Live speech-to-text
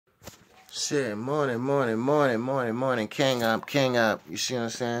Shit, morning, king up. You see what I'm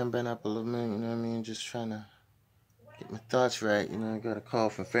saying? Been up a little minute, you know what I mean? Just trying to get my thoughts right. You know, I got a call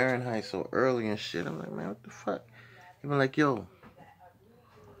from Fahrenheit so early and shit. I'm like, man, what the fuck? He been like, yo,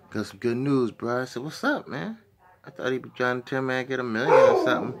 got some good news, bro. I said, what's up, man? I thought he'd be trying to tell me I get $1 million or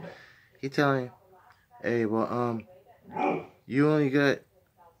something. He telling me, hey, well, you only got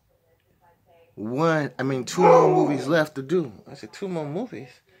two more movies left to do. I said, 2 more movies?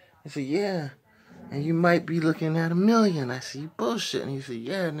 He said, yeah. And you might be looking at $1 million. I said, you bullshit. And he said,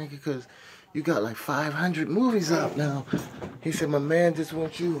 yeah, nigga, because you got like 500 movies out now. He said, my man just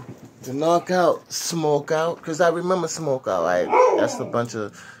wants you to knock out Smoke Out. Because I remember Smoke Out. That's a bunch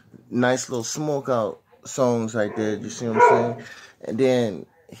of nice little Smoke Out songs I did. You see what I'm saying? And then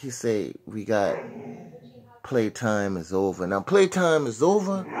he said, we got Playtime Is Over. Now, Playtime Is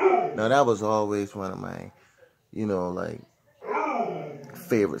Over, now that was always one of my, you know, like,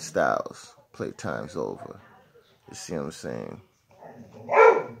 favorite styles. Playtime's Over. You see what I'm saying?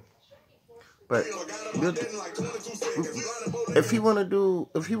 But if he wanna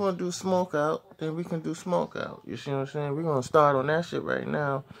do Smoke Out, then we can do Smoke Out. You see what I'm saying? We're gonna start on that shit right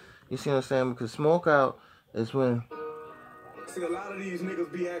now. You see what I'm saying? Because Smoke Out is when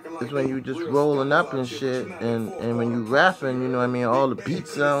you just rolling up and shit, and when you rapping, you know what I mean, all the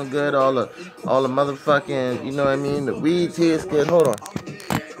beats sound good, all the motherfucking, you know what I mean, the weed tastes good. Hold on.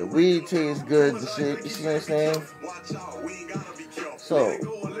 The weed tastes good and shit, you see what I'm saying? So,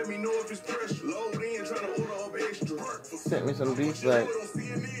 sent me some beats like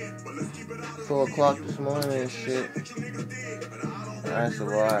 4 o'clock this morning and shit. And I said,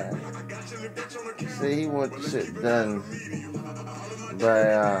 well, alright. See, he want the shit done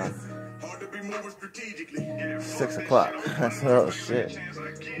by 6 o'clock. I said, oh shit.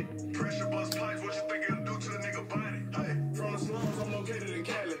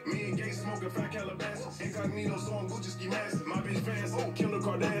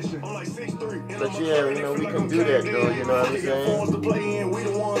 But yeah, you know, we can do that though, you know what I'm saying?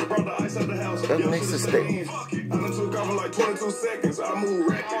 That makes a stick.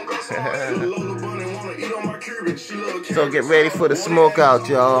 So get ready for the Smoke Out,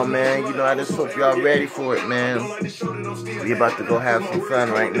 y'all, man. You know, I just hope y'all ready for it, man. We about to go have some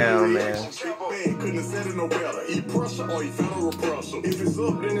fun right now, man. Couldn't have said it no better. Eat pressure or you federal pressure. If it's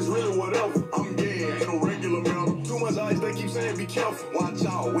up, then it's really whatever. I'm gay, ain't no regular metal. Too much ice, they keep saying be careful. Watch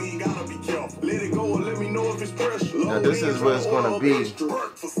out, we ain't gotta be careful. Let it go and let me know if it's pressure. Now this is where it's gonna be.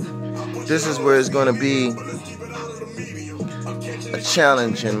 This is where it's gonna be a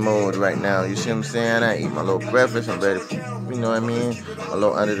challenging mode right now. You see what I'm saying? I eat my little breakfast. I'm ready for, you know what I mean? A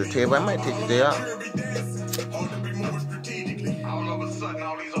little under the table. I might take the day off.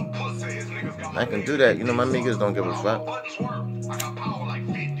 I can do that. You know, my niggas don't give a fuck.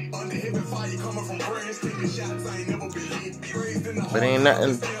 But ain't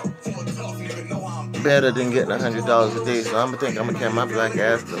nothing better than getting $100 a day. So I'm gonna carry my black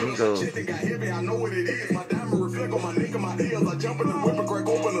ass to Amigos.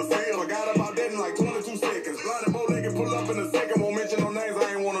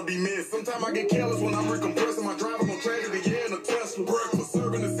 Sometimes I get careless when I'm recompressing my driver on tragedy. Yeah, in a Tesla. Breakfast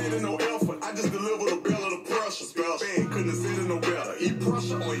serving the city, no